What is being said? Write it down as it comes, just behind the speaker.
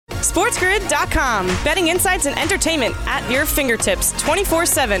SportsGrid.com. Betting insights and entertainment at your fingertips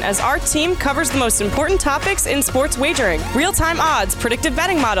 24/7 as our team covers the most important topics in sports wagering. Real-time odds, predictive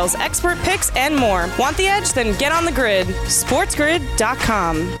betting models, expert picks, and more. Want the edge? Then get on the grid.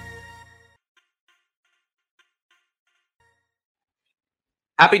 SportsGrid.com.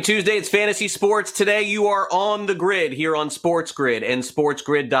 Happy Tuesday. It's Fantasy Sports. Today you are on the grid here on Sports Grid and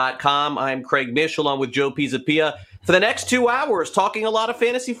SportsGrid.com. I'm Craig Mish along with Joe Pisapia for the next 2 hours talking a lot of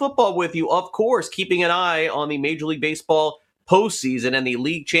fantasy football with you. Of course, keeping an eye on the Major League Baseball postseason, and the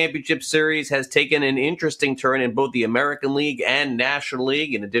League Championship Series has taken an interesting turn in both the American League and National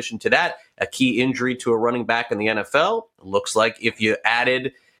League. In addition to that, a key injury to a running back in the NFL. It looks like if you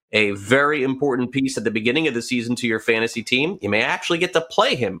added a very important piece at the beginning of the season to your fantasy team, you may actually get to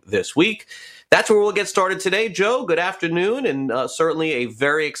play him this week. That's where we'll get started today. Joe, good afternoon, and certainly a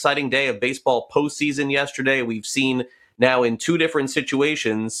very exciting day of baseball postseason yesterday. We've seen now in two different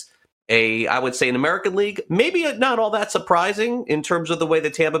situations, I would say an American League, maybe not all that surprising in terms of the way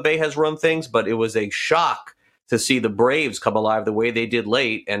that Tampa Bay has run things, but it was a shock to see the Braves come alive the way they did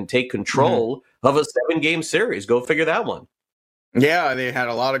late and take control of a 7-game series. Go figure that one. Yeah, they had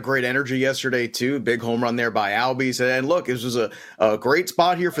a lot of great energy yesterday, too. Big home run there by Albies. And look, this was a great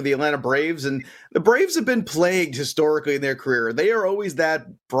spot here for the Atlanta Braves. And the Braves have been plagued historically in their career. They are always that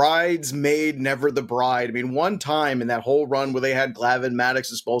bridesmaid, never the bride. I mean, one time in that whole run where they had Glavine, Maddox,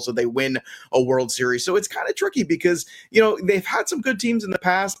 and Spolstra, they win a World Series. So it's kind of tricky because, they've had some good teams in the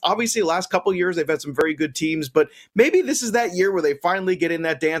past. Obviously, the last couple of years, they've had some very good teams. But maybe this is that year where they finally get in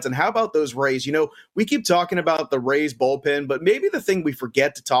that dance. And how about those Rays? We keep talking about the Rays bullpen, but maybe the thing we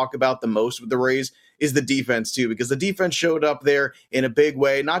forget to talk about the most with the Rays is the defense too, because the defense showed up there in a big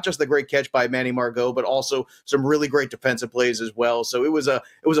way, not just the great catch by Manny Margot, but also some really great defensive plays as well. So it was a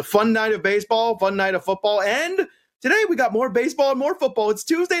fun night of baseball, fun night of football. And today we got more baseball and more football. It's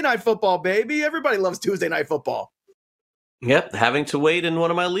Tuesday night football, baby. Everybody loves Tuesday night football. Yep, having to wait in one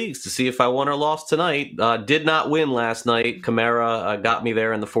of my leagues to see if I won or lost tonight. Did not win last night. Kamara got me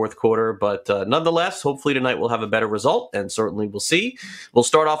there in the fourth quarter, but nonetheless, hopefully tonight we'll have a better result, and certainly we'll see. We'll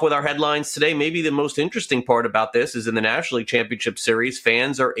start off with our headlines today. Maybe the most interesting part about this is in the National League Championship Series,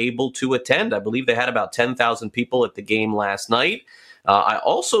 fans are able to attend. I believe they had about 10,000 people at the game last night. I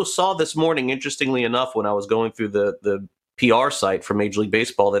also saw this morning, interestingly enough, when I was going through the PR site for Major League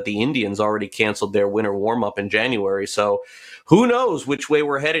Baseball, that the Indians already canceled their winter warm-up in January. So who knows which way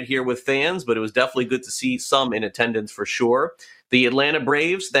we're headed here with fans, but it was definitely good to see some in attendance for sure. The Atlanta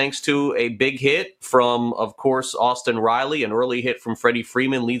Braves, thanks to a big hit from, of course, Austin Riley, an early hit from Freddie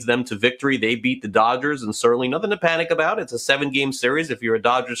Freeman, leads them to victory. They beat the Dodgers, and certainly nothing to panic about. It's a 7-game series. If you're a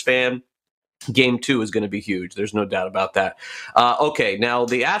Dodgers fan, Game 2 is going to be huge. There's no doubt about that. Okay, now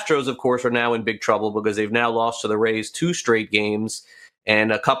the Astros, of course, are now in big trouble because they've now lost to the Rays 2 straight games,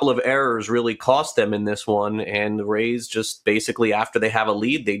 and a couple of errors really cost them in this one. And the Rays just basically, after they have a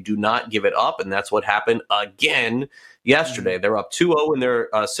lead, they do not give it up, and that's what happened again yesterday. They're up 2-0 in their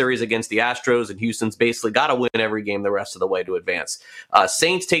series against the Astros, and Houston's basically got to win every game the rest of the way to advance.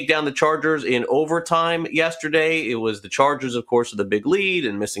 Saints take down the Chargers in overtime yesterday. It was the Chargers, of course, with the big lead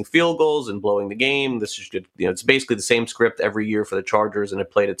and missing field goals and blowing the game. This is good. It's basically the same script every year for the Chargers, and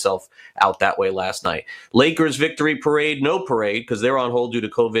it played itself out that way last night. Lakers victory parade, no parade, because they're on hold due to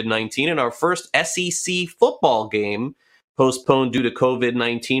COVID-19. And our first SEC football game postponed due to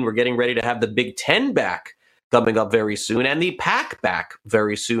COVID-19. We're getting ready to have the Big Ten back coming up very soon, and the Pac back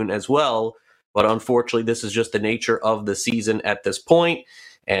very soon as well. But unfortunately, this is just the nature of the season at this point.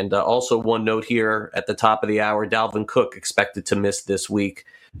 And also one note here at the top of the hour, Dalvin Cook expected to miss this week.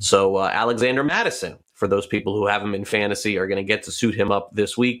 So Alexander Madison, for those people who have him in fantasy, are going to get to suit him up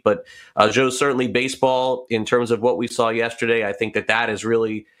this week. But Joe, certainly baseball, in terms of what we saw yesterday, I think that is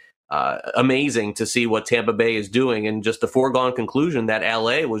really amazing to see what Tampa Bay is doing. And just the foregone conclusion that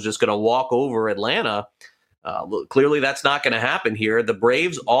LA was just going to walk over Atlanta. Clearly, that's not going to happen here. The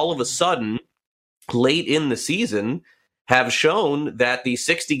Braves, all of a sudden, late in the season, have shown that the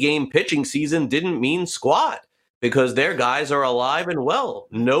 60-game pitching season didn't mean squat because their guys are alive and well.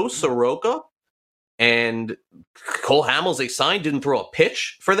 No Soroka, and Cole Hamels, they signed, didn't throw a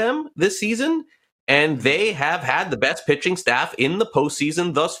pitch for them this season, and they have had the best pitching staff in the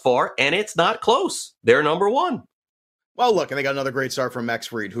postseason thus far, and it's not close. They're number one. Well, look, and they got another great start from Max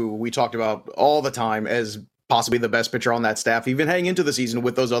Fried, who we talked about all the time as possibly the best pitcher on that staff, even heading into the season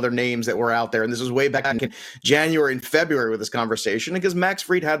with those other names that were out there. And this was way back in January and February with this conversation, because Max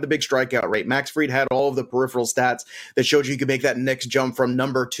Fried had the big strikeout rate. Max Fried had all of the peripheral stats that showed you could make that next jump from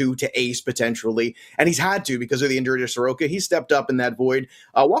number 2 to ace potentially. And he's had to because of the injury to Soroka. He stepped up in that void.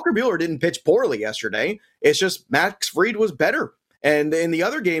 Walker Buehler didn't pitch poorly yesterday. It's just Max Fried was better. And in the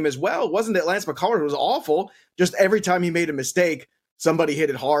other game as well, it wasn't that Lance McCullers was awful. Just every time he made a mistake, somebody hit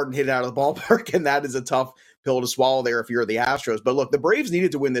it hard and hit it out of the ballpark. And that is a tough pill to swallow there if you're the Astros. But look, the Braves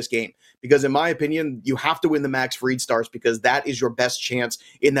needed to win this game because, in my opinion, you have to win the Max Fried starts because that is your best chance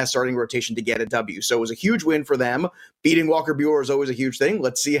in that starting rotation to get a W. So it was a huge win for them. Beating Walker Buehler is always a huge thing.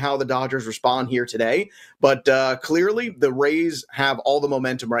 Let's see how the Dodgers respond here today. But clearly, the Rays have all the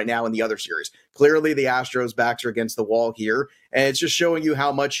momentum right now in the other series. Clearly, the Astros' backs are against the wall here. And it's just showing you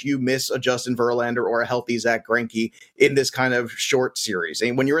how much you miss a Justin Verlander or a healthy Zach Greinke in this kind of short series.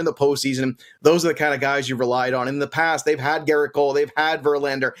 And when you're in the postseason, those are the kind of guys you relied on. In the past, they've had Garrett Cole, they've had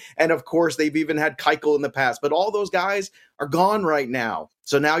Verlander, and of course, they've even had Keuchel in the past. But all those guys are gone right now.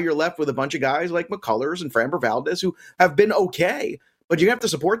 So now you're left with a bunch of guys like McCullers and Framber Valdez who have been okay. But you have to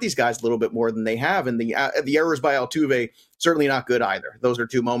support these guys a little bit more than they have. And the errors by Altuve, certainly not good either. Those are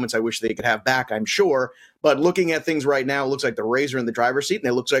two moments I wish they could have back, I'm sure. But looking at things right now, it looks like the Rays are in the driver's seat, and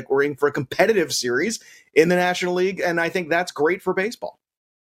it looks like we're in for a competitive series in the National League. And I think that's great for baseball.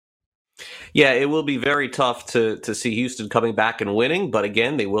 Yeah, it will be very tough to see Houston coming back and winning. But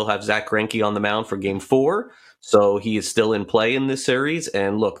again, they will have Zach Greinke on the mound for Game 4. So he is still in play in this series.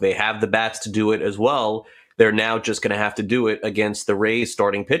 And look, they have the bats to do it as well. They're now just going to have to do it against the Rays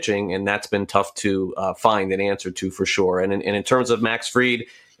starting pitching, and that's been tough to find an answer to for sure. And in terms of Max Fried,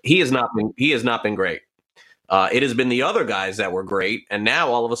 he has not been great. It has been the other guys that were great, and now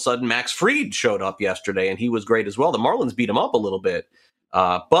all of a sudden Max Fried showed up yesterday, and he was great as well. The Marlins beat him up a little bit,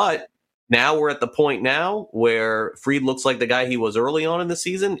 but now we're at the point now where Fried looks like the guy he was early on in the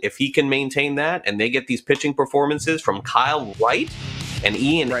season. If he can maintain that, and they get these pitching performances from Kyle Wright and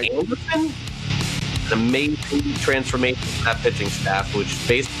Ian Anderson. Amazing transformation of that pitching staff, which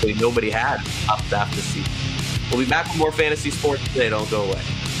basically nobody had top staff this season. We'll be back with more fantasy sports today. Don't go away.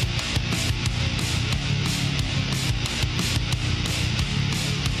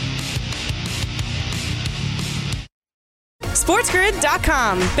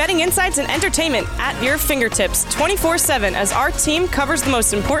 SportsGrid.com. Betting insights and entertainment at your fingertips 24/7 as our team covers the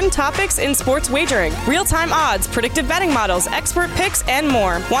most important topics in sports wagering. Real-time odds, predictive betting models, expert picks, and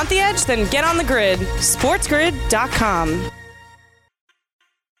more. Want the edge? Then get on the grid. SportsGrid.com.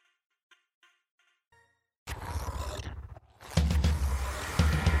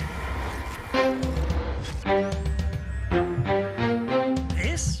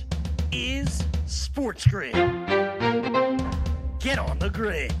 This is Sports Grid. Get on the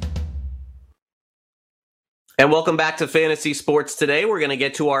grid. And welcome back to Fantasy Sports Today. We're going to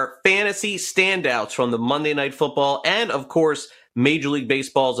get to our fantasy standouts from the Monday Night Football and, of course, Major League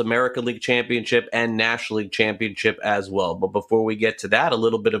Baseball's American League Championship and National League Championship as well. But before we get to that, a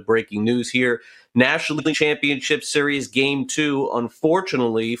little bit of breaking news here. National League Championship Series Game 2,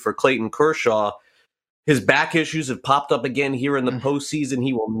 unfortunately for Clayton Kershaw, his back issues have popped up again here in the postseason.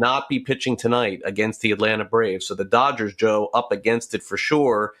 He will not be pitching tonight against the Atlanta Braves. So the Dodgers, Joe, up against it for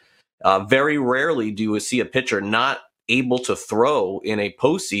sure. Very rarely do you see a pitcher not able to throw in a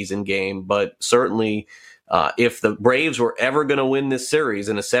postseason game, but certainly if the Braves were ever going to win this series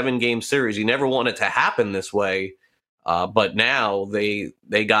in a 7-game series, you never want it to happen this way. But now they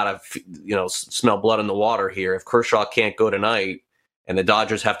got to smell blood in the water here. If Kershaw can't go tonight, and the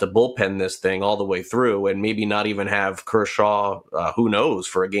Dodgers have to bullpen this thing all the way through and maybe not even have Kershaw, who knows,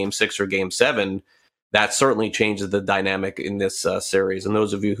 for a Game 6 or Game 7, that certainly changes the dynamic in this series. And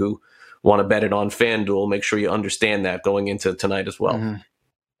those of you who want to bet it on FanDuel, make sure you understand that going into tonight as well. Mm-hmm.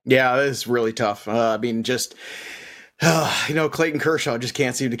 Yeah, it's really tough. Clayton Kershaw just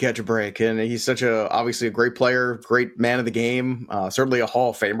can't seem to catch a break. And he's obviously a great player, great man of the game, certainly a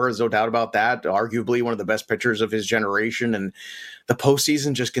Hall of Famer. There's no doubt about that. Arguably one of the best pitchers of his generation. And the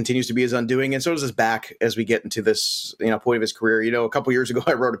postseason just continues to be his undoing. And so does his back as we get into this, point of his career. A couple years ago,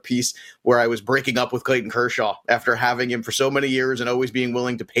 I wrote a piece where I was breaking up with Clayton Kershaw after having him for so many years and always being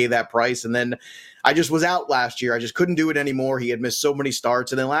willing to pay that price. And then I just was out last year. I just couldn't do it anymore. He had missed so many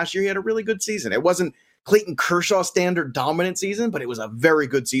starts. And then last year he had a really good season. It wasn't Clayton Kershaw standard dominant season, but it was a very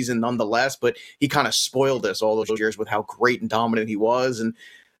good season nonetheless. But he kind of spoiled us all those years with how great and dominant he was. And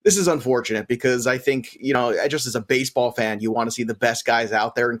this is unfortunate because I think, just as a baseball fan, you want to see the best guys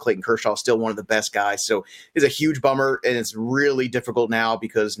out there, and Clayton Kershaw is still one of the best guys. So it's a huge bummer, and it's really difficult now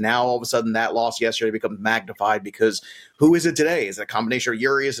because now all of a sudden that loss yesterday becomes magnified because who is it today? Is it a combination of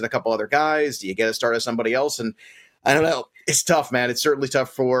Urias and a couple other guys? Do you get a start as somebody else? And I don't know. It's tough, man. It's certainly tough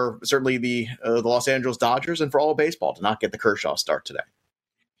for the Los Angeles Dodgers and for all of baseball to not get the Kershaw start today.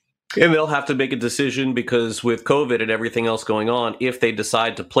 And they'll have to make a decision because with COVID and everything else going on, if they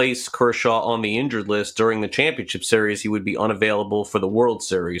decide to place Kershaw on the injured list during the championship series, he would be unavailable for the World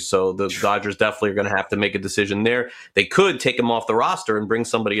Series. So the Dodgers definitely are going to have to make a decision there. They could take him off the roster and bring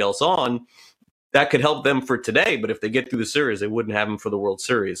somebody else on. That could help them for today, but if they get through the series, they wouldn't have him for the World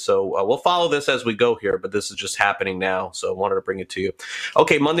Series. So we'll follow this as we go here, but this is just happening now, so I wanted to bring it to you.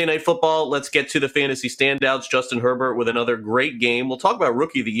 Okay, Monday Night Football, let's get to the fantasy standouts. Justin Herbert with another great game. We'll talk about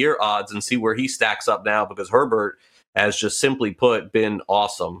Rookie of the Year odds and see where he stacks up now, because Herbert has just simply put been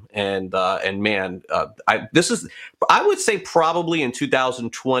awesome. And man, I would say probably in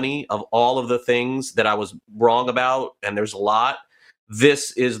 2020, of all of the things that I was wrong about, and there's a lot,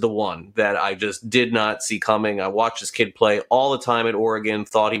 this is the one that I just did not see coming. I watched this kid play all the time at Oregon,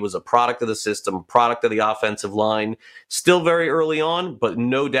 thought he was a product of the system, product of the offensive line. Still very early on, but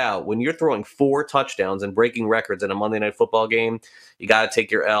no doubt, when you're throwing 4 touchdowns and breaking records in a Monday Night Football game, you got to take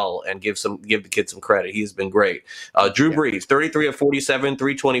your L and give the kid some credit. He's been great. Drew Brees, 33 of 47,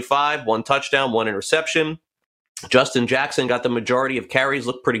 325, 1 touchdown, 1 interception. Justin Jackson got the majority of carries,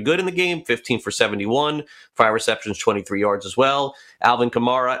 looked pretty good in the game, 15 for 71, 5 receptions, 23 yards as well. Alvin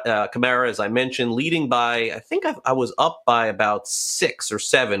Kamara, as I mentioned, leading by, I think I was up by about 6 or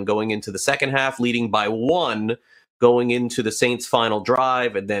 7 going into the second half, leading by 1 going into the Saints' final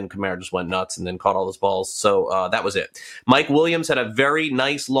drive, and then Kamara just went nuts and then caught all those balls. So that was it. Mike Williams had a very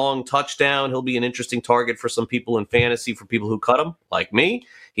nice long touchdown. He'll be an interesting target for some people in fantasy, for people who cut him, like me.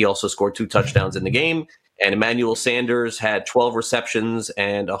 He also scored 2 touchdowns in the game. And Emmanuel Sanders had 12 receptions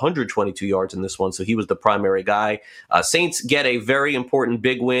and 122 yards in this one, so he was the primary guy. Saints get a very important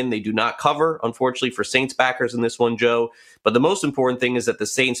big win. They do not cover, unfortunately, for Saints backers in this one, Joe. But the most important thing is that the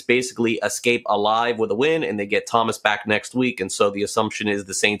Saints basically escape alive with a win, and they get Thomas back next week. And so the assumption is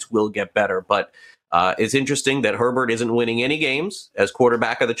the Saints will get better. But it's interesting that Herbert isn't winning any games as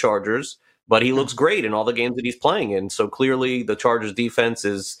quarterback of the Chargers, but he looks great in all the games that he's playing in. So clearly the Chargers defense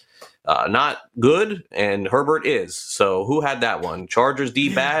is not good, and Herbert is. So who had that one? Chargers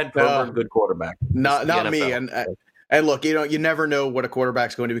D bad, Herbert good quarterback. Not me. And look, you never know what a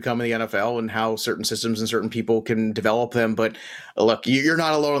quarterback's going to become in the NFL and how certain systems and certain people can develop them. But look, you're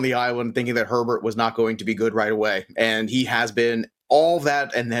not alone on the island thinking that Herbert was not going to be good right away, and he has been all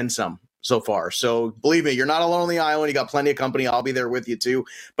that and then some so far. So believe me, you're not alone on the island. You got plenty of company. I'll be there with you too.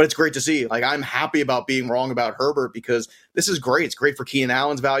 But it's great to see. Like, I'm happy about being wrong about Herbert, because this is great. It's great for Keenan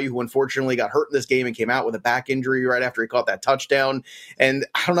Allen's value, who unfortunately got hurt in this game and came out with a back injury right after he caught that touchdown. And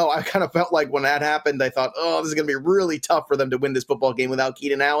I don't know, I kind of felt like when that happened, I thought, oh, this is going to be really tough for them to win this football game without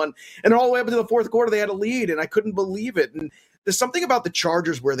Keenan Allen. And all the way up into the fourth quarter, they had a lead, and I couldn't believe it. And there's something about the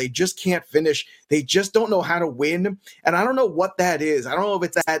Chargers where they just can't finish. They just don't know how to win. And I don't know what that is. I don't know if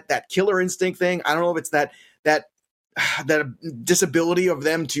it's that killer instinct thing. I don't know if it's that disability of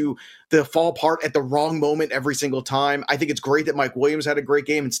them to fall apart at the wrong moment every single time. I think it's great that Mike Williams had a great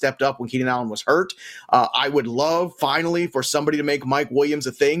game and stepped up when Keenan Allen was hurt. I would love finally for somebody to make Mike Williams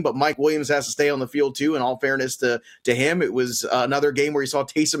a thing, but Mike Williams has to stay on the field too. In all fairness to him, it was another game where you saw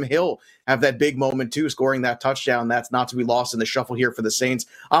Taysom Hill have that big moment too, scoring that touchdown. That's not to be lost in the shuffle here for the Saints.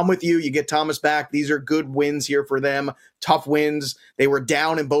 I'm with you. You get Thomas back. These are good wins here for them. Tough wins. They were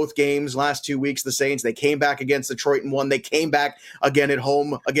down in both games last 2 weeks, the Saints. They came back against Detroit and won. They came back again at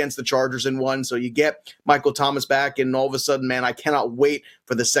home against the Chargers and won. So you get Michael Thomas back, and all of a sudden, man, I cannot wait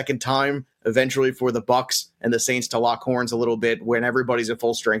for the second time eventually for the Bucs and the Saints to lock horns a little bit when everybody's at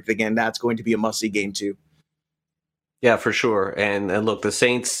full strength again. That's going to be a must-see game too. Yeah, for sure. And look, the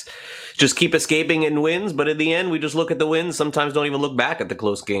Saints just keep escaping in wins, but in the end, we just look at the wins, sometimes don't even look back at the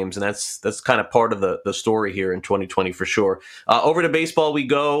close games. And that's kind of part of the story here in 2020 for sure. Over to baseball we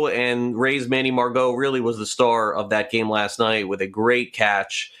go, and Rays' Manny Margot really was the star of that game last night with a great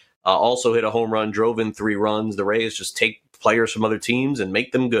catch. Also hit a home run, drove in 3 runs. The Rays just take players from other teams and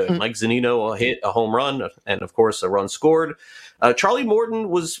make them good. Mike Zunino hit a home run, and of course a run scored. Charlie Morton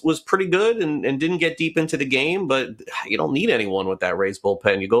was pretty good and didn't get deep into the game, but you don't need anyone with that Rays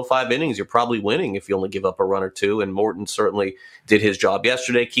bullpen. You go 5 innings, you're probably winning if you only give up a run or 2, and Morton certainly did his job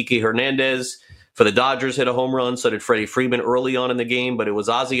yesterday. Kike Hernandez for the Dodgers hit a home run, so did Freddie Freeman early on in the game, but it was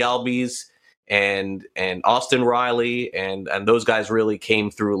Ozzie Albies and Austin Riley, and those guys really came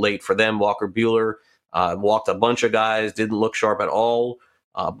through late for them. Walker Buehler walked a bunch of guys, didn't look sharp at all,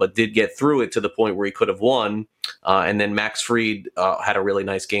 but did get through it to the point where he could have won. And then Max Fried had a really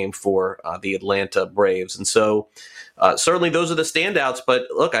nice game for the Atlanta Braves. And so certainly those are the standouts. But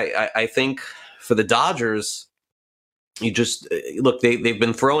look, I think for the Dodgers, you just look, they've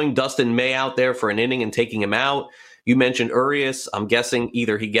been throwing Dustin May out there for an inning and taking him out. You mentioned Urias. I'm guessing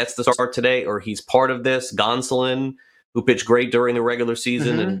either he gets the start today or he's part of this. Gonsolin who pitched great during the regular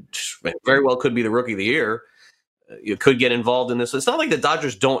season and very well could be the rookie of the year, you could get involved in this. It's not like the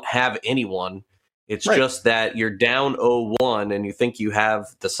Dodgers don't have anyone. It's just that you're down 0-1 and you think you have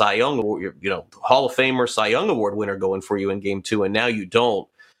the Cy Young Award, Hall of Famer Cy Young Award winner going for you in game 2, and now you don't.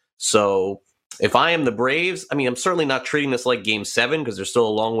 So if I am the Braves, I mean, I'm certainly not treating this like game 7 because there's still a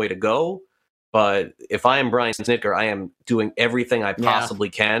long way to go. But if I am Brian Snitker, I am doing everything I possibly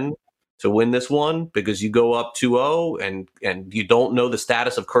can to win this one, because you go up 2-0 and you don't know the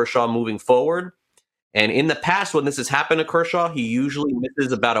status of Kershaw moving forward. And in the past, when this has happened to Kershaw, he usually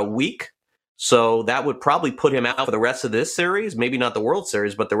misses about a week. So that would probably put him out for the rest of this series. Maybe not the World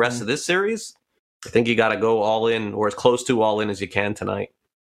Series, but the rest of this series. I think you got to go all in, or as close to all in as you can tonight.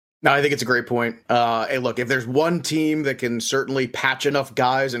 No, I think it's a great point. Hey, look, if there's one team that can certainly patch enough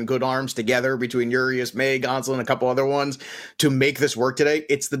guys and good arms together between Urias, May, Gonsolin, and a couple other ones to make this work today,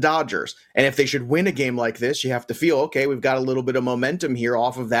 it's the Dodgers. And if they should win a game like this, you have to feel, okay, we've got a little bit of momentum here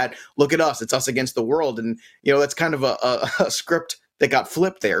off of that. Look at us. It's us against the world. And, that's kind of a script that got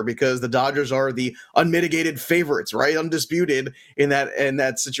flipped there, because the Dodgers are the unmitigated favorites, right? Undisputed in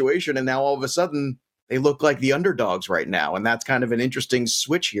that situation. And now all of a sudden, they look like the underdogs right now, and that's kind of an interesting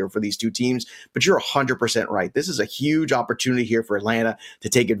switch here for these two teams. But you're 100% right. This is a huge opportunity here for Atlanta to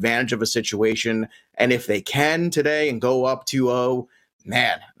take advantage of a situation. And if they can today and go up 2-0,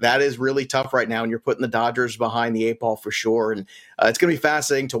 man, that is really tough right now. And you're putting the Dodgers behind the 8 ball for sure. And it's going to be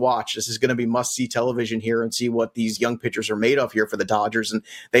fascinating to watch. This is going to be must-see television here, and see what these young pitchers are made of here for the Dodgers. And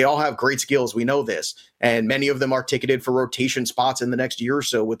they all have great skills. We know this. And many of them are ticketed for rotation spots in the next year or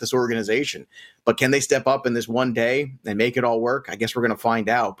so with this organization. But can they step up in this one day and make it all work? I guess we're going to find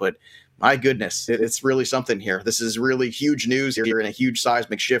out. But my goodness, it's really something here. This is really huge news here, and a huge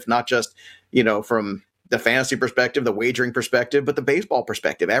seismic shift, not just, from the fantasy perspective, the wagering perspective, but the baseball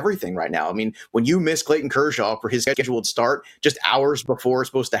perspective, everything right now. I mean, when you miss Clayton Kershaw for his scheduled start just hours before it's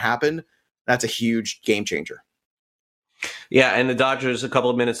supposed to happen, that's a huge game changer. Yeah, and the Dodgers a couple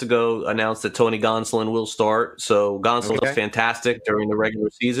of minutes ago announced that Tony Gonsolin will start. So Gonsolin was fantastic during the regular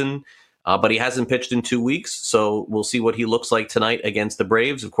season, but he hasn't pitched in 2 weeks. So we'll see what he looks like tonight against the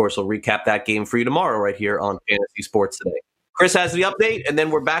Braves. Of course, we'll recap that game for you tomorrow right here on Fantasy Sports Today. Chris has the update, and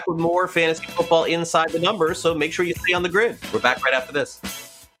then we're back with more fantasy football inside the numbers, so make sure you stay on the grid. We're back right after this.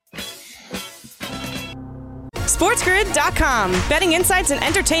 SportsGrid.com. Betting insights and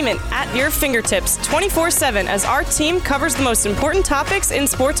entertainment at your fingertips 24/7 as our team covers the most important topics in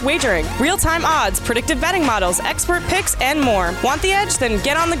sports wagering. Real-time odds, predictive betting models, expert picks, and more. Want the edge? Then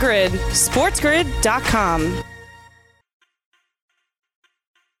get on the grid. SportsGrid.com.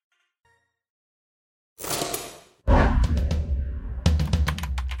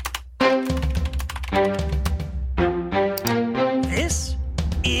 This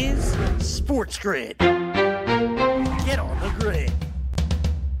is Sports Grid. Get on the grid.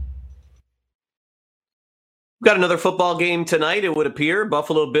 We've got another football game tonight, it would appear.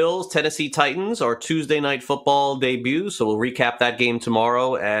 Buffalo Bills, Tennessee Titans, our Tuesday night football debut. So we'll recap that game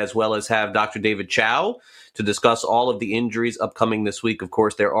tomorrow, as well as have Dr. David Chow to discuss all of the injuries upcoming this week. Of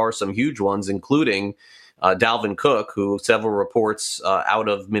course, there are some huge ones, including Dalvin Cook, who several reports out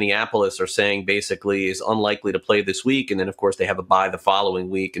of Minneapolis are saying basically is unlikely to play this week. And then, of course, they have a bye the following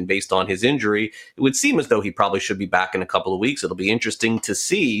week. And based on his injury, it would seem as though he probably should be back in a couple of weeks. It'll be interesting to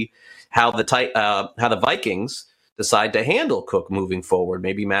see how the Vikings decide to handle Cook moving forward.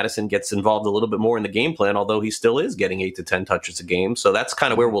 Maybe Madison gets involved a little bit more in the game plan, although he still is getting 8 to 10 touches a game. So that's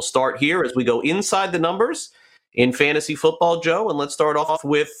kind of where we'll start here as we go inside the numbers in fantasy football, Joe. And let's start off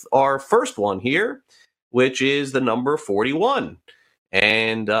with our first one here, which is the number 41.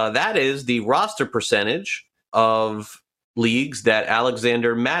 And that is the roster percentage of leagues that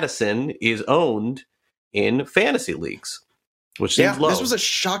Alexander Madison is owned in fantasy leagues, which seems low. This was a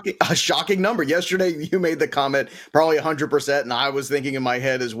shocking number. Yesterday, you made the comment, probably 100%, and I was thinking in my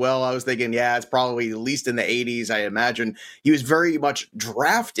head as well. I was thinking, it's probably at least in the 80s, I imagine. He was very much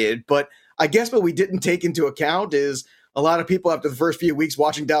drafted, but I guess what we didn't take into account is a lot of people after the first few weeks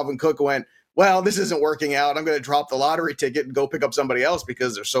watching Dalvin Cook went, well, this isn't working out. I'm going to drop the lottery ticket and go pick up somebody else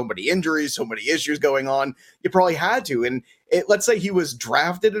because there's so many injuries, so many issues going on. You probably had to. And let's say he was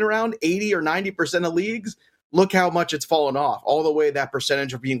drafted in around 80 or 90% of leagues. Look how much it's fallen off. All the way that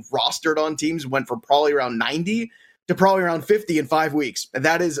percentage of being rostered on teams went from probably around 90 to probably around 50 in 5 weeks. And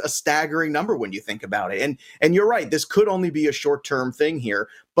that is a staggering number when you think about it. And you're right, this could only be a short-term thing here.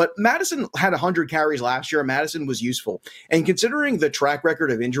 But Madison had 100 carries last year, and Madison was useful. And considering the track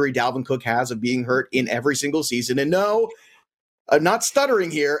record of injury Dalvin Cook has of being hurt in every single season, and no, I'm not stuttering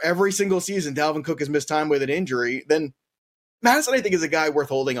here, every single season Dalvin Cook has missed time with an injury, then Madison, I think, is a guy worth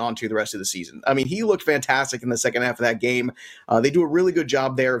holding on to the rest of the season. I mean, he looked fantastic in the second half of that game. They do a really good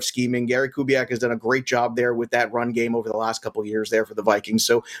job there of scheming. Gary Kubiak has done a great job there with that run game over the last couple of years there for the Vikings.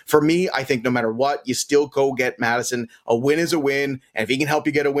 So for me, I think no matter what, you still go get Madison. A win is a win. And if he can help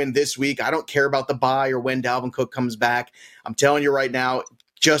you get a win this week, I don't care about the bye or when Dalvin Cook comes back. I'm telling you right now,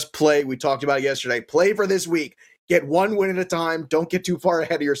 just play. We talked about it yesterday. Play for this week. Get one win at a time. Don't get too far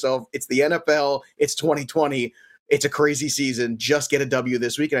ahead of yourself. It's the NFL. It's 2020. It's a crazy season. Just get a W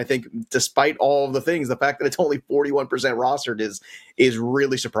this week. And I think despite all of the things, the fact that it's only 41% rostered is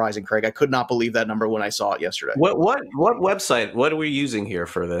really surprising, Craig. I could not believe that number when I saw it yesterday. What website? What are we using here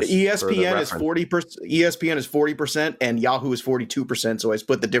for this? ESPN is 40%. ESPN is 40% and Yahoo is 42%. So I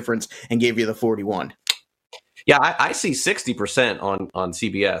split the difference and gave you the 41. Yeah, I see 60% on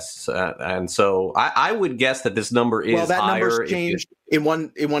CBS, and so I would guess that this number is that higher. Number's changed in one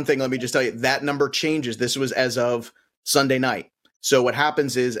thing. Let me just tell you that number changes. This was as of Sunday night. So what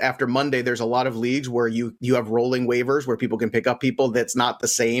happens is after Monday, there's a lot of leagues where you have rolling waivers where people can pick up people. That's not the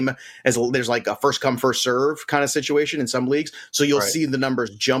same as there's like a first come, first serve kind of situation in some leagues. So you'll see the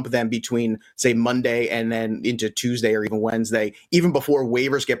numbers jump then between, say, Monday and then into Tuesday or even Wednesday, even before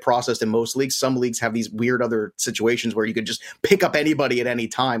waivers get processed in most leagues. Some leagues have these weird other situations where you can just pick up anybody at any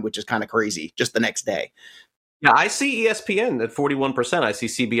time, which is kind of crazy, just the next day. Yeah, I see ESPN at 41%. I see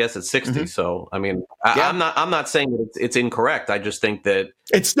CBS at 60. Mm-hmm. So, I mean, I'm not saying that it's incorrect. I just think that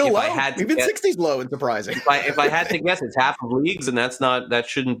it's still low. Even 60's low and surprising. If I had to guess, it's half of leagues, and that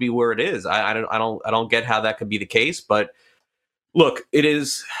shouldn't be where it is. I don't get how that could be the case. But look, it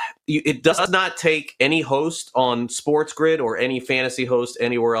is. It does not take any host on Sports Grid or any fantasy host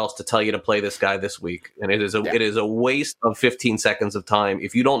anywhere else to tell you to play this guy this week, and it is a waste of 15 seconds of time.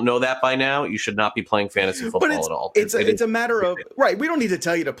 If you don't know that by now, you should not be playing fantasy football at all. It's a matter of right. We don't need to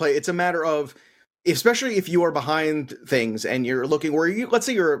tell you to play. It's a matter of, especially if you are behind things and you're looking where you let's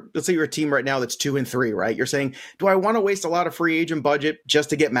say you're a team right now that's 2-3, right? You're saying, do I want to waste a lot of free agent budget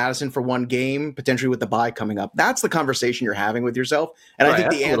just to get Madison for one game, potentially with the bye coming up? That's the conversation you're having with yourself. And I think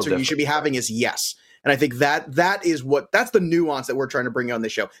the answer you should be having is yes. And I think that's the nuance that we're trying to bring on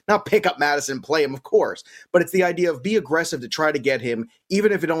this show. Not pick up Madison, play him, of course, but it's the idea of be aggressive to try to get him,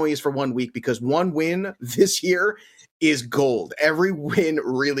 even if it only is for 1 week, because one win this year is gold. Every win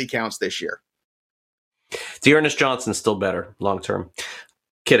really counts this year. Dearness Johnson's still better long term.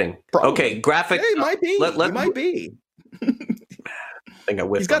 Kidding. Probably. Okay, graphic. He might be. He might be. I think I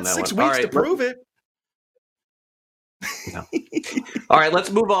whiffed on that one. He's got 6 weeks to prove it. No. All right,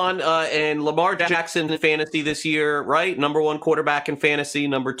 let's move on. And Lamar Jackson in fantasy this year, right? Number 1 quarterback in fantasy.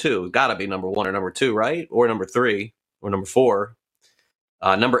 Number 2. Got to be number 1 or number 2, right? Or number 3 or number 4.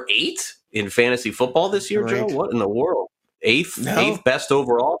 Number 8 in fantasy football this year, Joe? What in the world? Eighth best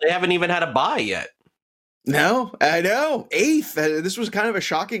overall? They haven't even had a bye yet. No, I know. 8th. This was kind of a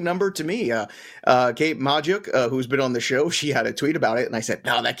shocking number to me. Kate Majuk, who's been on the show, she had a tweet about it, and I said,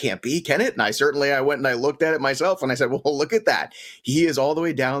 no, that can't be, can it? And I went and I looked at it myself, and I said, well, look at that. He is all the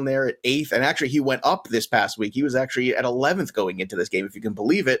way down there at 8th, and actually he went up this past week. He was actually at 11th going into this game, if you can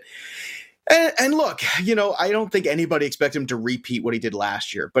believe it. And look, I don't think anybody expects him to repeat what he did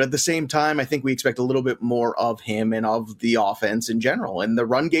last year. But at the same time, I think we expect a little bit more of him and of the offense in general. And the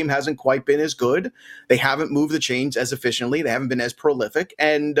run game hasn't quite been as good. They haven't moved the chains as efficiently. They haven't been as prolific.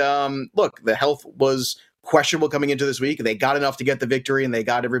 And look, the health was questionable coming into this week. They got enough to get the victory, and they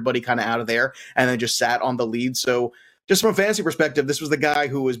got everybody kind of out of there and then just sat on the lead. So just from a fantasy perspective, this was the guy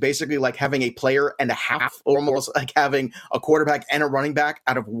who was basically like having a player and a half, or almost like having a quarterback and a running back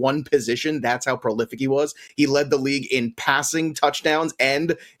out of one position. That's how prolific he was. He led the league in passing touchdowns,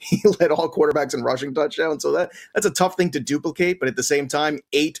 and he led all quarterbacks in rushing touchdowns. So that's a tough thing to duplicate. But at the same time,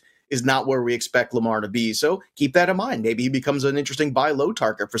 8 is not where we expect Lamar to be. So keep that in mind. Maybe he becomes an interesting buy low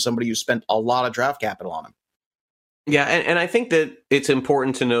target for somebody who spent a lot of draft capital on him. Yeah, and I think that it's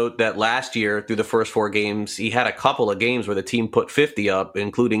important to note that last year, through the first 4 games, he had a couple of games where the team put 50 up,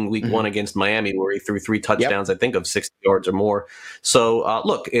 including week 1 against Miami, where he threw 3 touchdowns, I think, of 60 yards or more. So,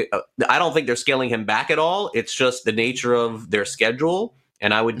 look, I don't think they're scaling him back at all. It's just the nature of their schedule.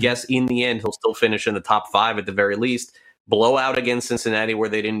 And I would guess in the end, he'll still finish in the top 5 at the very least. Blowout against Cincinnati where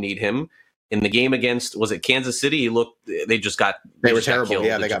they didn't need him. In the game against, was it Kansas City? They were terrible.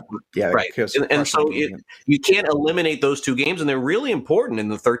 Yeah, they got right. And so you can't eliminate those 2 games, and they're really important in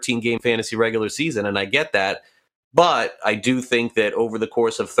the 13-game fantasy regular season, and I get that. But I do think that over the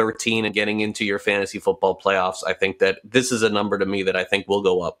course of 13 and getting into your fantasy football playoffs, I think that this is a number to me that I think will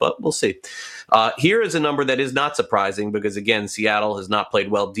go up, but we'll see. Here is a number that is not surprising because, again, Seattle has not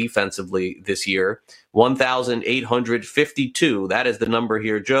played well defensively this year. 1,852. That is the number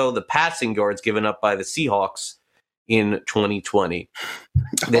here, Joe. The passing yards given up by the Seahawks in 2020.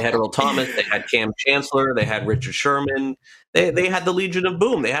 They had Earl Thomas, they had Cam Chancellor, they had Richard Sherman, they had the Legion of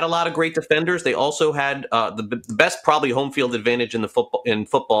Boom. They had a lot of great defenders. They also had the best probably home field advantage in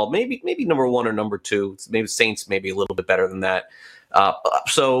football, maybe number one or number two. Maybe Saints maybe a little bit better than that.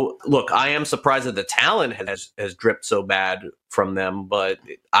 So look, I am surprised that the talent has dripped so bad from them, but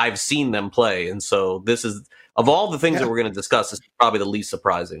I've seen them play, and so this is, of all the things that we're going to discuss, this is probably the least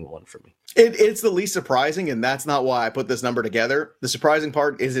surprising one for me. It's the least surprising, and that's not why I put this number together. The surprising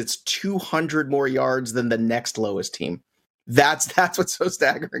part is it's 200 more yards than the next lowest team. That's what's so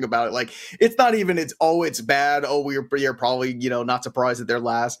staggering about it. Like, it's not even it's bad. Oh, we're probably not surprised that they're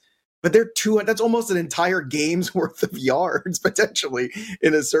last. But they're that's almost an entire game's worth of yards, potentially,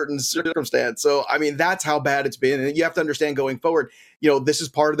 in a certain circumstance. So, I mean, that's how bad it's been. And you have to understand going forward, this is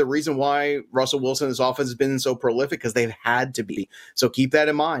part of the reason why Russell Wilson and his offense has been so prolific, because they've had to be. So keep that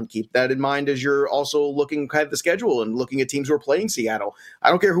in mind. Keep that in mind as you're also looking at the schedule and looking at teams who are playing Seattle. I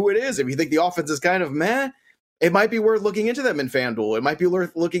don't care who it is. If you think the offense is kind of meh, it might be worth looking into them in FanDuel. It might be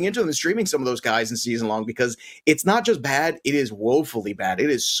worth looking into them and streaming some of those guys in season long, because it's not just bad, it is woefully bad. It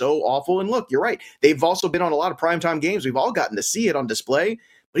is so awful. And look, you're right. They've also been on a lot of primetime games. We've all gotten to see it on display,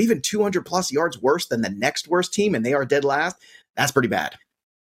 but even 200 plus yards worse than the next worst team, and they are dead last. That's pretty bad.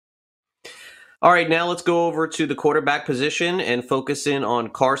 All right, now let's go over to the quarterback position and focus in on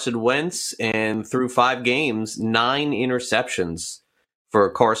Carson Wentz. And through 5 games, 9 interceptions for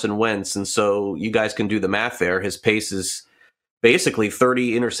Carson Wentz. And so you guys can do the math there. His pace is basically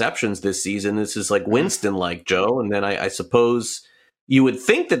 30 interceptions this season. This is like Winston-like, Joe. And then I suppose you would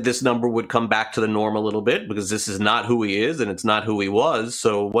think that this number would come back to the norm a little bit, because this is not who he is and it's not who he was.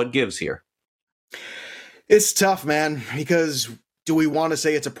 So what gives here? It's tough, man, because do we want to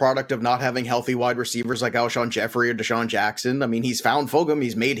say it's a product of not having healthy wide receivers like Alshon Jeffrey or Deshaun Jackson? I mean, he's found Fulgham.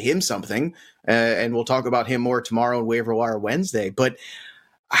 He's made him something. And we'll talk about him more tomorrow on Waiver Wire Wednesday. But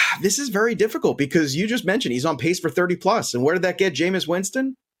this is very difficult, because you just mentioned he's on pace for 30 plus. And where did that get Jameis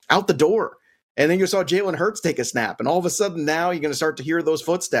Winston? Out the door. And then you saw Jalen Hurts take a snap. And all of a sudden now you're going to start to hear those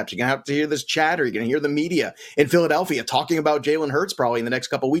footsteps. You're going to have to hear this chatter. You're going to hear the media in Philadelphia talking about Jalen Hurts probably in the next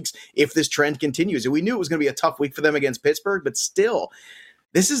couple of weeks if this trend continues. And we knew it was going to be a tough week for them against Pittsburgh, but still,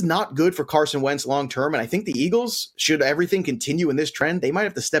 this is not good for Carson Wentz long term. And I think the Eagles, should everything continue in this trend, they might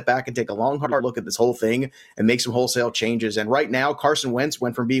have to step back and take a long, hard look at this whole thing and make some wholesale changes. And right now, Carson Wentz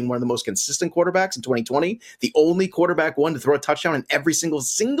went from being one of the most consistent quarterbacks in 2020, the only quarterback one to throw a touchdown in every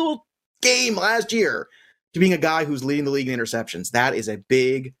single game last year, to being a guy who's leading the league in interceptions. That is a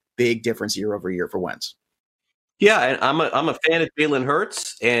big, big difference year over year for Wentz. Yeah, and I'm a fan of Jalen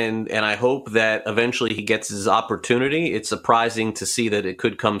Hurts, and I hope that eventually he gets his opportunity. It's surprising to see that it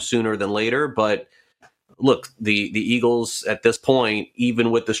could come sooner than later, but look, the Eagles at this point, even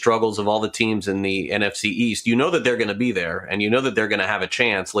with the struggles of all the teams in the NFC East, you know that they're going to be there, and you know that they're going to have a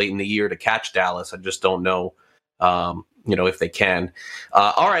chance late in the year to catch Dallas. I just don't know, if they can.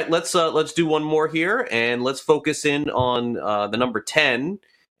 All right, let's do one more here, and let's focus in on the number 10.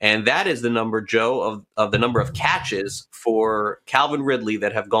 And that is the number, Joe, of the number of catches for Calvin Ridley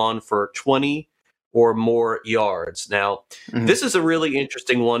that have gone for 20 or more yards. Now, This is a really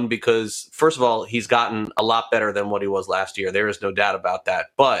interesting one because, first of all, he's gotten a lot better than what he was last year. There is no doubt about that.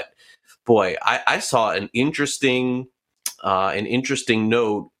 But, boy, I saw an interesting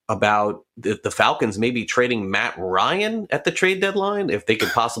note about the Falcons maybe trading Matt Ryan at the trade deadline, if they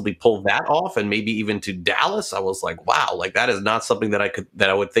could possibly pull that off, and maybe even to Dallas. I was like, wow, like that is not something that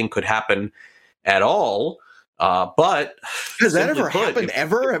I would think could happen at all. But has that ever happened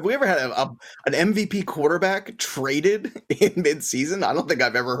ever? Have we ever had an MVP quarterback traded in midseason? I don't think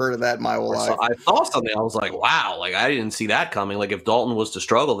I've ever heard of that in my whole life. I saw something. I was like, wow, like I didn't see that coming. Like if Dalton was to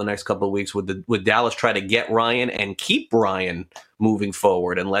struggle the next couple of weeks, would Dallas try to get Ryan and keep Ryan moving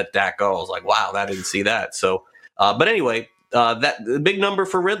forward and let Dak go? I was like, wow, I didn't see that. So, but anyway, that the big number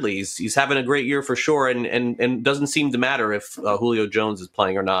for Ridley. He's having a great year for sure, and doesn't seem to matter if Julio Jones is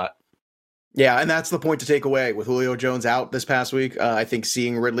playing or not. Yeah, and that's the point to take away with Julio Jones out this past week. I think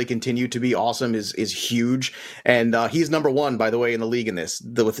seeing Ridley continue to be awesome is huge, and he's number 1, by the way, in the league in this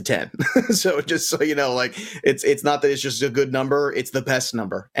with the 10. So just so you know, like it's not that it's just a good number; it's the best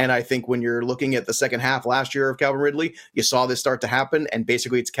number. And I think when you're looking at the second half last year of Calvin Ridley, you saw this start to happen, and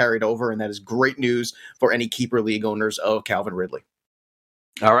basically it's carried over, and that is great news for any keeper league owners of Calvin Ridley.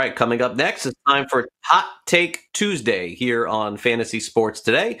 All right, coming up next, it's time for Hot Take Tuesday here on Fantasy Sports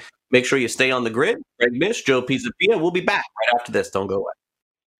Today. Make sure you stay on the grid. Greg Mish, Joe Pisapia. We'll be back right after this. Don't go away.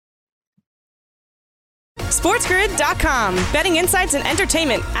 SportsGrid.com. Betting insights and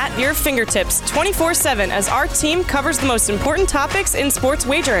entertainment at your fingertips 24/7 as our team covers the most important topics in sports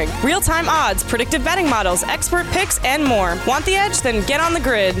wagering. Real-time odds, predictive betting models, expert picks, and more. Want the edge? Then get on the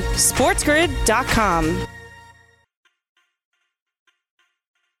grid. SportsGrid.com.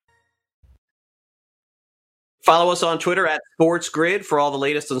 Follow us on Twitter at SportsGrid for all the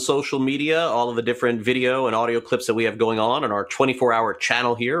latest on social media, all of the different video and audio clips that we have going on our 24-hour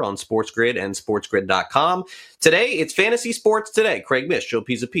channel here on SportsGrid and SportsGrid.com. Today, it's Fantasy Sports Today. Craig Mish, Joe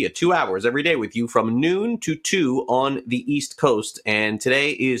Pisapia, 2 hours every day with you from noon to 2 on the East Coast. And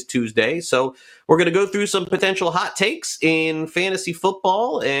today is Tuesday, so we're going to go through some potential hot takes in fantasy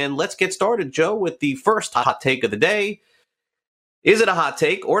football. And let's get started, Joe, with the first hot take of the day. Is it a hot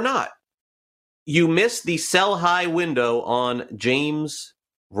take or not? You missed the sell high window on James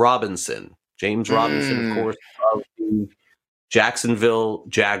Robinson. James Robinson, of course, of the Jacksonville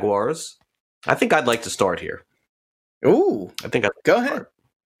Jaguars. I think I'd like to start here. Ooh. I think go ahead.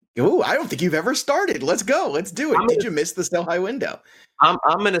 Ooh, I don't think you've ever started. Let's go. Let's do it. Did you miss the sell high window? I'm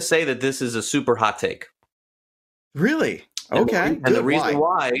going to say that this is a super hot take. Really? Okay. And the reason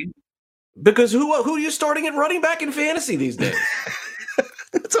why, because who are you starting at running back in fantasy these days?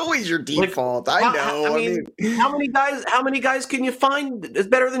 It's always your default. I know. I mean, how many guys can you find is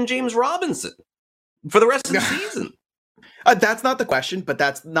better than James Robinson for the rest of the season? That's not the question, but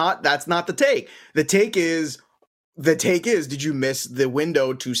that's not the take. The take is, did you miss the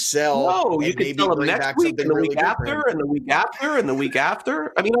window to sell? No, you can sell them next week, and the week after, and the week after, and the week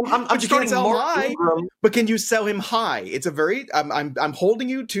after. I mean, I'm starting sell high, but can you sell him high? It's a very. I'm holding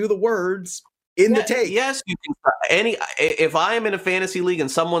you to the words. In the take. Yes, you can. If I am in a fantasy league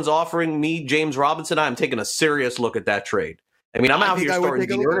and someone's offering me James Robinson, I'm taking a serious look at that trade. I mean, I'm out here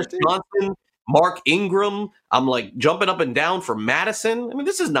starting Ernest Johnson, Mark Ingram. I'm like jumping up and down for Madison. I mean,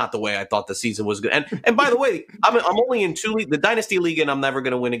 this is not the way I thought the season was good. And by the way, I'm only in two leagues, the Dynasty League, and I'm never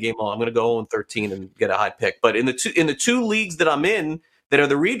going to win a game all. I'm going to go 0-13 and get a high pick. But in the two leagues that I'm in, that are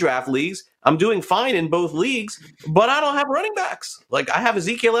the redraft leagues, I'm doing fine in both leagues, but I don't have running backs. Like I have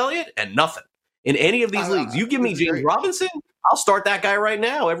Ezekiel Elliott and nothing. In any of these leagues, you give me James Robinson, I'll start that guy right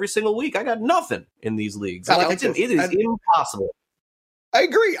now every single week. I got nothing in these leagues. It is impossible. I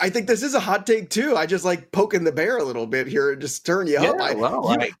agree. I think this is a hot take too. I just like poking the bear a little bit here and just stirring you up.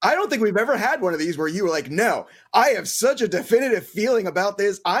 I don't think we've ever had one of these where you were like, no, I have such a definitive feeling about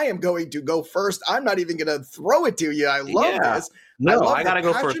this. I am going to go first. I'm not even going to throw it to you. I love this. No, I got to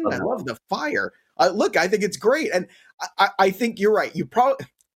go first. I love the fire. Look, I think it's great. And I think you're right.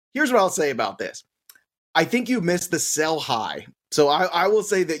 Here's what I'll say about this. I think you missed the sell high. So I will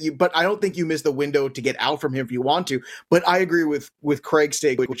say that but I don't think you missed the window to get out from him if you want to. But I agree with Craig's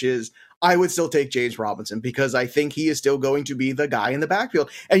take, which is I would still take James Robinson because I think he is still going to be the guy in the backfield.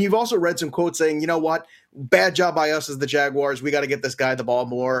 And you've also read some quotes saying, you know what? Bad job by us as the Jaguars. We got to get this guy the ball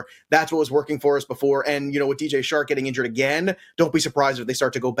more. That's what was working for us before. And, with DJ Shark getting injured again, don't be surprised if they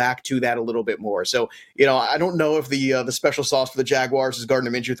start to go back to that a little bit more. So, I don't know if the special sauce for the Jaguars is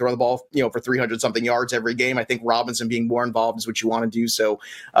Gardner Minshew throwing the ball, for 300-something yards every game. I think Robinson being more involved is what you want to do. So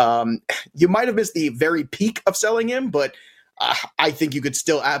you might have missed the very peak of selling him, but I think you could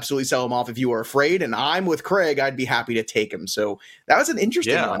still absolutely sell him off if you were afraid. And I'm with Craig. I'd be happy to take him. So that was an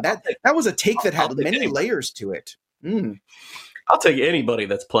interesting one. That was a take that had many layers to it. I'll take anybody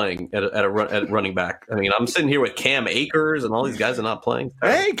that's playing at running back. I mean, I'm sitting here with Cam Akers and all these guys are not playing.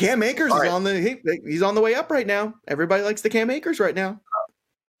 Hey, Cam Akers is he's on the way up right now. Everybody likes the Cam Akers right now.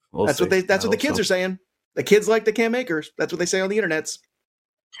 That's what the kids are saying. The kids like the Cam Akers. That's what they say on the internets.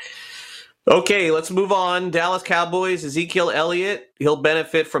 Okay, let's move on. Dallas Cowboys, Ezekiel Elliott. He'll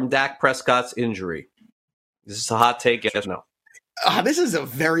benefit from Dak Prescott's injury. Is this a hot take? Yes or no? This is a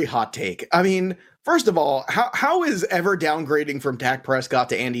very hot take. I mean, first of all, how is ever downgrading from Dak Prescott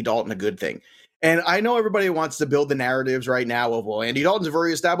to Andy Dalton a good thing? And I know everybody wants to build the narratives right now of, well, Andy Dalton's a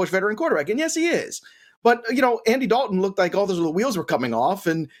very established veteran quarterback. And yes, he is. But, Andy Dalton looked like all those little wheels were coming off.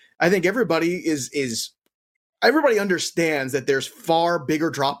 And I think everybody everybody understands that there's far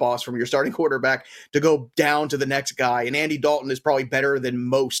bigger drop-offs from your starting quarterback to go down to the next guy. And Andy Dalton is probably better than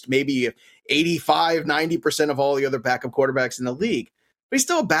most, maybe 85, 90% of all the other backup quarterbacks in the league. But he's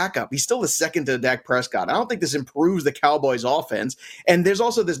still a backup. He's still the second to Dak Prescott. I don't think this improves the Cowboys' offense. And there's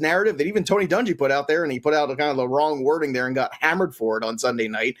also this narrative that even Tony Dungy put out there, and he put out kind of the wrong wording there and got hammered for it on Sunday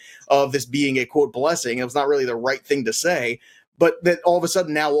night, of this being a, quote, blessing. It was not really the right thing to say. But that all of a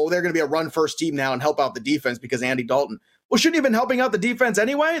sudden now, they're going to be a run-first team now and help out the defense because Andy Dalton. Well, shouldn't he have been helping out the defense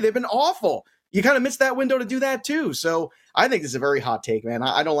anyway? They've been awful. You kind of missed that window to do that too. So I think this is a very hot take, man.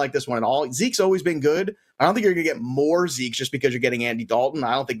 I don't like this one at all. Zeke's always been good. I don't think you're going to get more Zeke just because you're getting Andy Dalton.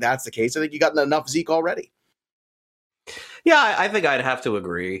 I don't think that's the case. I think you got enough Zeke already. Yeah, I think I'd have to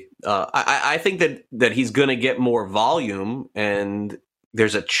agree. I think that he's going to get more volume, and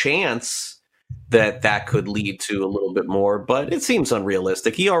there's a chance that could lead to a little bit more, but it seems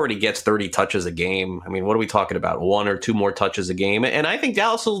unrealistic. He already gets 30 touches a game. I mean, what are we talking about? 1 or 2 more touches a game, and I think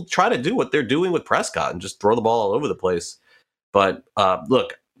Dallas will try to do what they're doing with Prescott and just throw the ball all over the place. But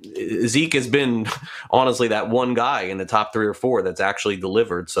look, Zeke has been honestly that one guy in the top 3 or 4 that's actually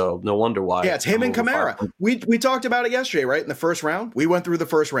delivered. So no wonder why. Yeah, it's him and Kamara. We talked about it yesterday, right? In the first round, we went through the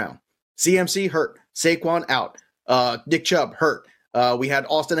first round. CMC hurt, Saquon out, Nick Chubb hurt. We had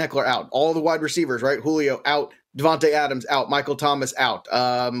Austin Eckler out, all the wide receivers, right? Julio out, Devontae Adams out, Michael Thomas out.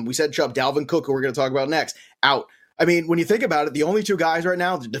 We said Chubb, Dalvin Cook, who we're going to talk about next, out. I mean, when you think about it, the only 2 guys right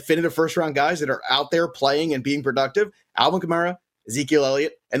now, the definitive first round guys that are out there playing and being productive, Alvin Kamara, Ezekiel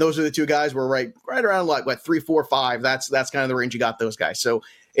Elliott, and those are the 2 guys were right around like what 3, 4, 5. That's kind of the range you got those guys. So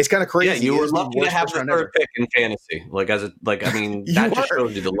it's kind of crazy. Yeah, you were lucky to have the 3rd pick in fantasy. I mean, that just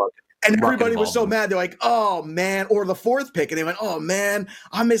shows you the luck. And everybody was so mad. They're like, oh, man. Or the 4th pick. And they went, oh, man,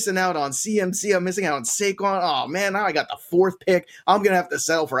 I'm missing out on CMC. I'm missing out on Saquon. Oh, man, now I got the 4th pick. I'm going to have to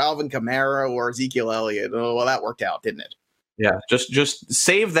settle for Alvin Kamara or Ezekiel Elliott. Oh, well, that worked out, didn't it? Yeah, just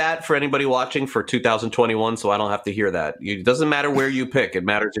save that for anybody watching for 2021 so I don't have to hear that. It doesn't matter where you pick. It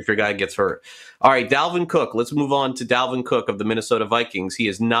matters if your guy gets hurt. All right, Dalvin Cook. Let's move on to Dalvin Cook of the Minnesota Vikings. He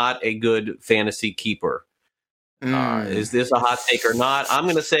is not a good fantasy keeper. Is this a hot take or not? I'm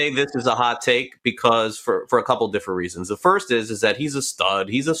going to say this is a hot take because for a couple different reasons. The first is that he's a stud.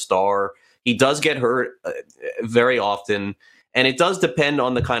 He's a star. He does get hurt very often, and it does depend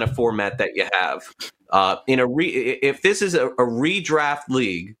on the kind of format that you have. If this is a redraft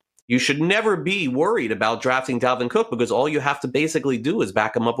league, you should never be worried about drafting Dalvin Cook because all you have to basically do is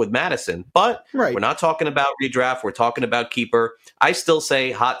back him up with Madison. But We're not talking about redraft. We're talking about keeper. I still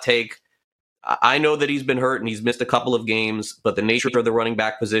say hot take. I know that he's been hurt and he's missed a couple of games, but the nature of the running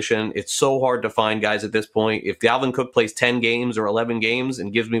back position, it's so hard to find guys at this point. If Dalvin Cook plays 10 games or 11 games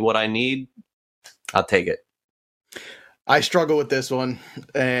and gives me what I need, I'll take it. I struggle with this one,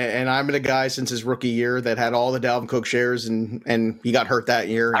 and I'm a guy since his rookie year that had all the Dalvin Cook shares, and he got hurt that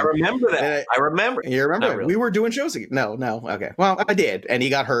year. I remember that. I remember. You remember? Really. We were doing shows again. No. Okay. Well, I did, and he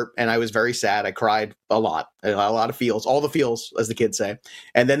got hurt, and I was very sad. I cried a lot of feels, all the feels, as the kids say.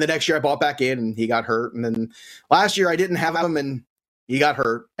 And then the next year I bought back in, and he got hurt. And then last year I didn't have him, and he got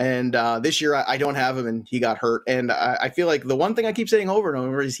hurt. And this year I don't have him, and he got hurt. And I feel like the one thing I keep saying over and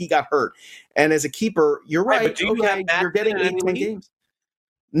over is he got hurt. And as a keeper, you're right. But you're getting 18 games.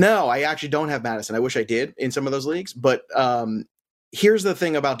 No, I actually don't have Madison. I wish I did in some of those leagues. But here's the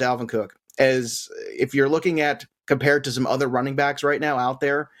thing about Dalvin Cook. As if you're looking at compared to some other running backs right now out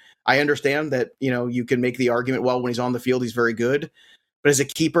there, I understand that, you can make the argument, well, when he's on the field, he's very good. But as a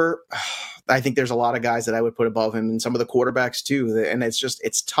keeper, I think there's a lot of guys that I would put above him and some of the quarterbacks too. And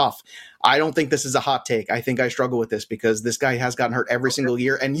it's tough. I don't think this is a hot take. I think I struggle with this because this guy has gotten hurt every single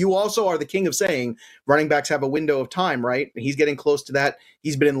year. And you also are the king of saying running backs have a window of time, right? He's getting close to that.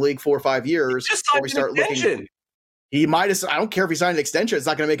 He's been in the league 4 or 5 years. Just before we start looking. He might have, I don't care if he signed an extension. It's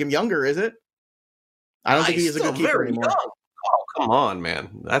not going to make him younger, is it? I don't think he is a good keeper anymore. Young. Oh, come on, man.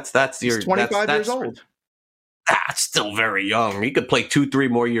 That's He's 25 years old. That's still very young. He could play 2-3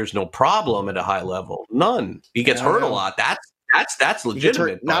 more years, no problem at a high level. None. He gets hurt a lot. That's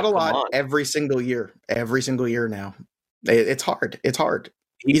legitimate. Not a lot. Every single year now. It's hard.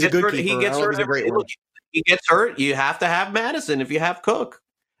 He's a good keeper. He gets hurt. He gets hurt. You have to have Madison if you have Cook.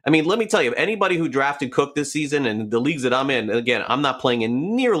 I mean, let me tell you, anybody who drafted Cook this season and the leagues that I'm in, again, I'm not playing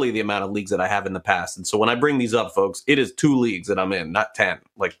in nearly the amount of leagues that I have in the past. And so when I bring these up, folks, it is 2 leagues that I'm in, not 10,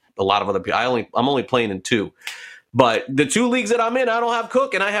 like a lot of other people. I'm only playing in 2. But the 2 leagues that I'm in, I don't have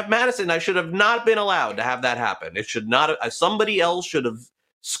Cook and I have Madison. I should have not been allowed to have that happen. It should not have, somebody else should have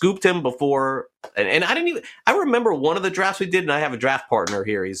scooped him before. And I didn't even, I remember one of the drafts we did, and I have a draft partner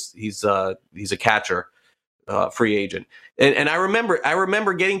here. He's a catcher. Free agent. And I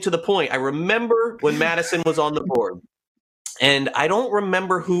remember getting to the point. I remember when Madison was on the board, and I don't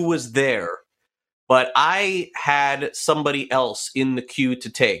remember who was there, but I had somebody else in the queue to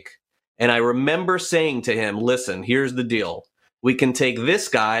take. And I remember saying to him, listen, here's the deal. We can take this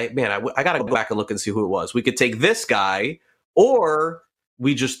guy. Man, I got to go back and look and see who it was. We could take this guy, or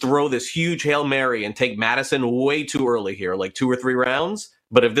we just throw this huge Hail Mary and take Madison way too early here, like 2 or 3 rounds.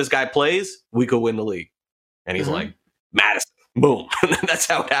 But if this guy plays, we could win the league. And he's like, Madison, boom. That's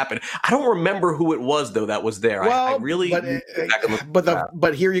how it happened. I don't remember who it was, though, that was there. Well, I really.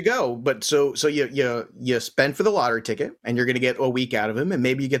 But here you go. But so you spend for the lottery ticket, and you're going to get a week out of him, and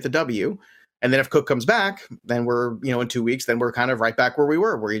maybe you get the W. And then if Cook comes back, then we're, in 2 weeks, then we're kind of right back where we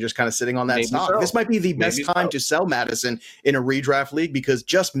were, where you're just kind of sitting on that Maybe stock. so. This might be the best time to sell Madison in a redraft league, because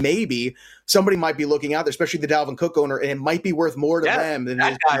just maybe somebody might be looking out there, especially the Dalvin Cook owner, and it might be worth more to them than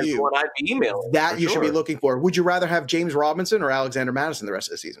it is to you. What I'd be emailing, that you should be looking for. Would you rather have James Robinson or Alexander Madison the rest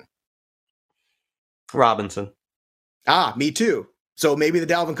of the season? Robinson. Me too. So maybe the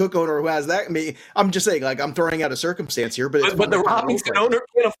Dalvin Cook owner who has that, I'm just saying, I'm throwing out a circumstance here, but the Robinson owner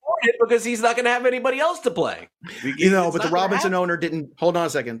can't afford it because he's not going to have anybody else to play. But the Robinson owner didn't. Hold on a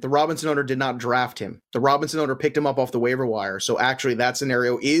second. The Robinson owner did not draft him. The Robinson owner picked him up off the waiver wire. So actually, that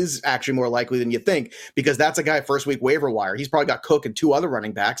scenario is actually more likely than you think, because that's a guy first week waiver wire. He's probably got Cook and 2 other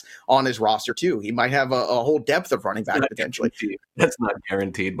running backs on his roster too. He might have a whole depth of running backs potentially. That's not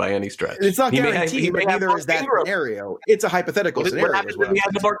guaranteed by any stretch. It's not guaranteed, but neither is that scenario. It's a hypothetical scenario. What happens when he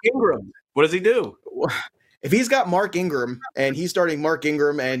has Mark Ingram? What does he do? If he's got Mark Ingram and he's starting Mark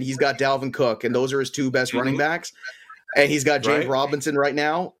Ingram and he's got Dalvin Cook and those are his 2 best running backs, and he's got James Robinson right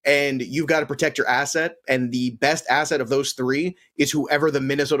now, and you've got to protect your asset, and the best asset of those 3 is whoever the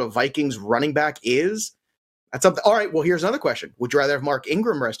Minnesota Vikings running back is, that's something. All right, well, here's another question. Would you rather have Mark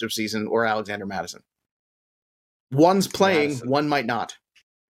Ingram rest of season or Alexander Madison? One's playing, one might not.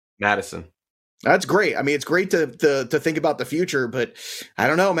 Madison. That's great. I mean, it's great to think about the future, but I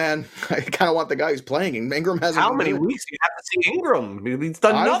don't know, man. I kind of want the guy who's playing. And Ingram hasn't. How many weeks do you have to see Ingram? He's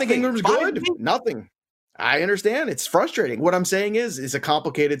done nothing. I don't think Ingram's good. Nothing. I understand. It's frustrating. What I'm saying is a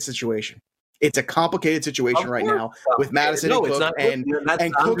complicated situation. It's a complicated situation right now with Madison and Cook,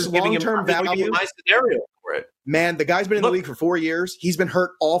 and Cook's long-term value. My scenario for it. Man, the guy's been in the league for 4 years. He's been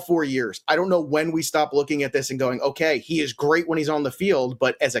hurt all 4 years. I don't know when we stop looking at this and going, okay, he is great when he's on the field,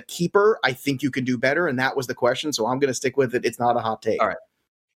 but as a keeper, I think you can do better. And that was the question. So I'm going to stick with it. It's not a hot take. All right.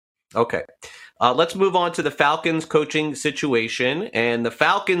 Okay. Let's move on to the Falcons coaching situation. And the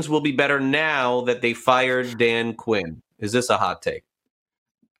Falcons will be better now that they fired Dan Quinn. Is this a hot take?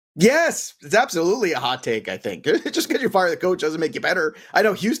 Yes, it's absolutely a hot take, I think. Just because you fire the coach doesn't make you better. I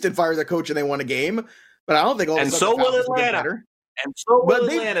know Houston fired the coach and they won a game, but I don't think all of a sudden the Falcons will get better. And so will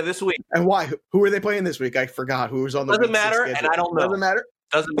Atlanta this week. And why? Who are they playing this week? I forgot who was on the Doesn't matter, and I don't know. Doesn't matter?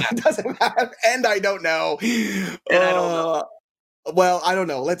 Doesn't matter. Doesn't matter, and I don't know. And I don't know. Well, I don't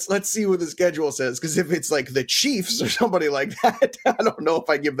know. Let's see what the schedule says, because if it's like the Chiefs or somebody like that, I don't know if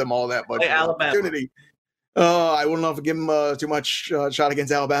I give them all that much opportunity. I wouldn't know if I give them too much shot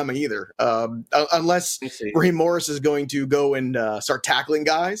against Alabama either, unless Raheem Morris is going to go and start tackling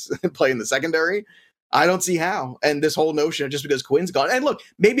guys and play in the secondary. I don't see how. And this whole notion of just because Quinn's gone, and look,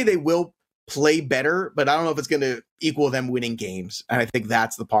 maybe they will play better, but I don't know if it's going to equal them winning games. And I think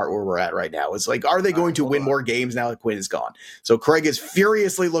that's the part where we're at right now. It's like, are they going to win more games now that Quinn is gone? So Craig is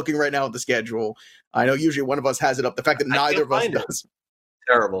furiously looking right now at the schedule. I know usually one of us has it up. The fact that neither of us does.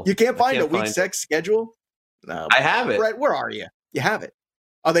 Terrible. You can't find a week 6 schedule? No, I have it. Brett, where are you? You have it.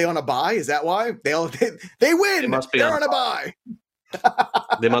 Are they on a bye? Is that why? They win. They're on a bye.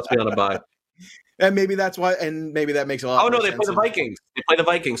 They must be on a bye. And maybe that's why, and maybe that makes a lot. Oh no, they play the Vikings. They play the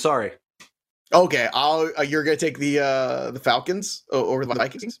Vikings. Sorry. Okay, you're gonna take the Falcons over the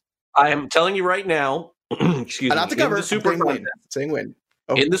Vikings. I am telling you right now. Excuse me. Not to cover. In the Super contest, saying win.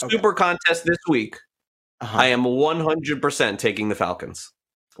 Oh, in the Super contest this week, I am 100% taking the Falcons.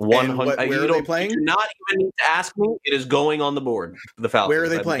 100. Where are they playing? You do not even need to ask me. It is going on the board. The Falcons. Where are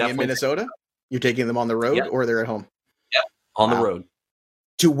they playing? In Minnesota? You're taking them on the road, or they're at home? Yeah, on the road.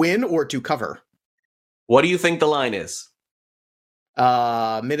 To win or to cover? What do you think the line is?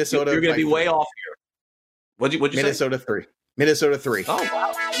 Minnesota. You're going to be way off here. What'd you Minnesota say? 3. Minnesota 3. Oh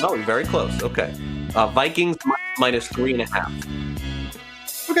wow! No, very close. Okay. Vikings minus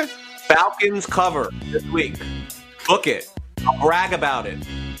 3.5. Okay. Falcons cover this week. Book it. I'll brag about it.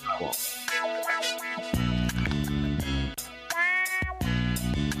 I won't.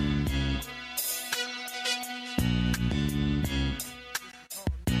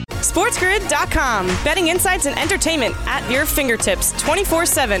 SportsGrid.com. Betting insights and entertainment at your fingertips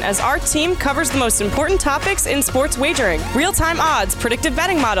 24/7 as our team covers the most important topics in sports wagering. Real-time odds, predictive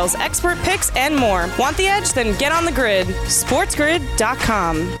betting models, expert picks, and more. Want the edge? Then get on the grid.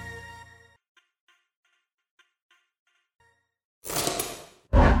 SportsGrid.com.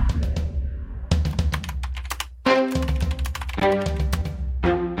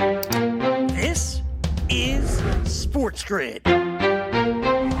 This is Sports Grid.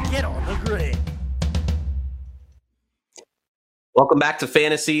 Get on the grid. Welcome back to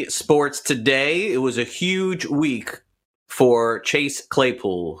Fantasy Sports Today. It was a huge week for Chase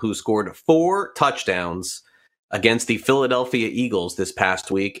Claypool, who scored 4 touchdowns against the Philadelphia Eagles this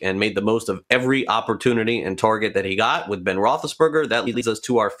past week and made the most of every opportunity and target that he got with Ben Roethlisberger. That leads us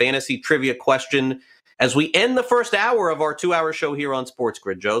to our fantasy trivia question as we end the first hour of our 2-hour show here on Sports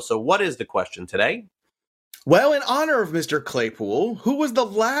Grid, Joe. So what is the question today? Well, in honor of Mr. Claypool, who was the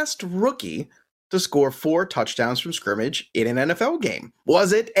last rookie to score 4 touchdowns from scrimmage in an NFL game?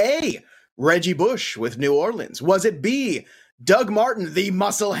 Was it A, Reggie Bush with New Orleans? Was it B, Doug Martin, the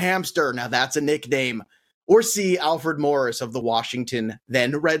muscle hamster? Now that's a nickname. Or C, Alfred Morris of the Washington,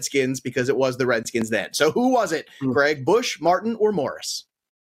 then Redskins, because it was the Redskins then. So who was it, Greg? Bush, Martin, or Morris?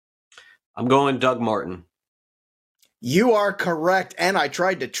 I'm going Doug Martin. You are correct, and I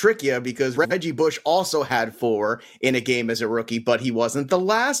tried to trick you because Reggie Bush also had 4 in a game as a rookie, but he wasn't the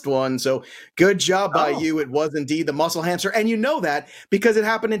last one, so good job by you. It was indeed the muscle hamster, and you know that because it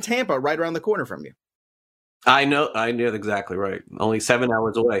happened in Tampa, right around the corner from you. I knew exactly right. Only 7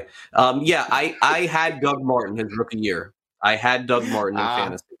 hours away. I had Doug Martin his rookie year. I had Doug Martin in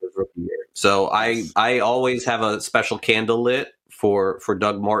fantasy his rookie year. So I always have a special candle lit for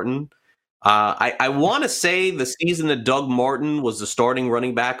Doug Martin. I want to say the season that Doug Martin was the starting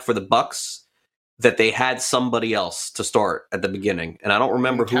running back for the Bucks, that they had somebody else to start at the beginning, and I don't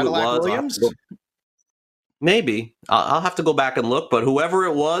remember who it was. Williams? Maybe I'll have to go back and look, but whoever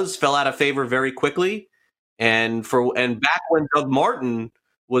it was fell out of favor very quickly. And back when Doug Martin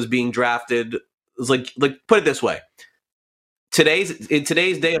was being drafted, it was like put it this way. In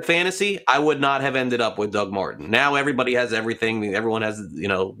today's day of fantasy, I would not have ended up with Doug Martin. Now everybody has everything. Everyone has,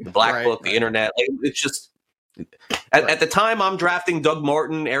 the black book, the internet. It's just at the time I'm drafting Doug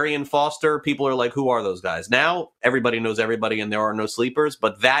Martin, Arian Foster, people are like, who are those guys? Now everybody knows everybody and there are no sleepers.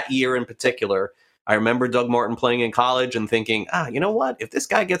 But that year in particular, I remember Doug Martin playing in college and thinking, you know what? If this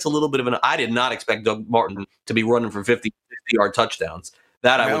guy gets a little bit of I did not expect Doug Martin to be running for 50-yard touchdowns.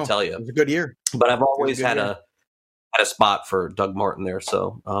 That I would tell you. It was a good year. But I've always had a spot for Doug Martin there.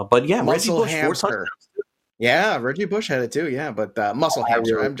 So, but yeah, Muscle Reggie Bush, hamster. Yeah, Reggie Bush had it too. Yeah, but muscle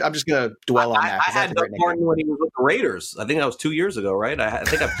hamster. I'm just going to dwell on that. I had Doug Martin when he was with the Raiders. I think that was 2 years ago, right? I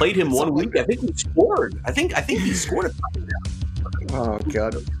think I played him 1 week. I think he scored. I think he scored a touchdown. Oh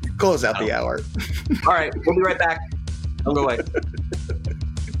God. Close out the hour. All right, we'll be right back. Don't go away.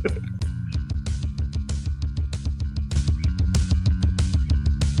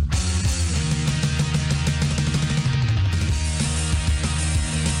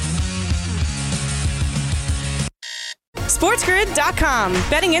 SportsGrid.com.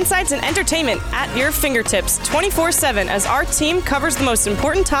 Betting insights and entertainment at your fingertips 24/7 as our team covers the most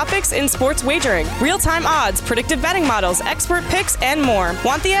important topics in sports wagering. Real-time odds, predictive betting models, expert picks, and more.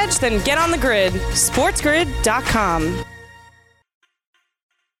 Want the edge? Then get on the grid. SportsGrid.com.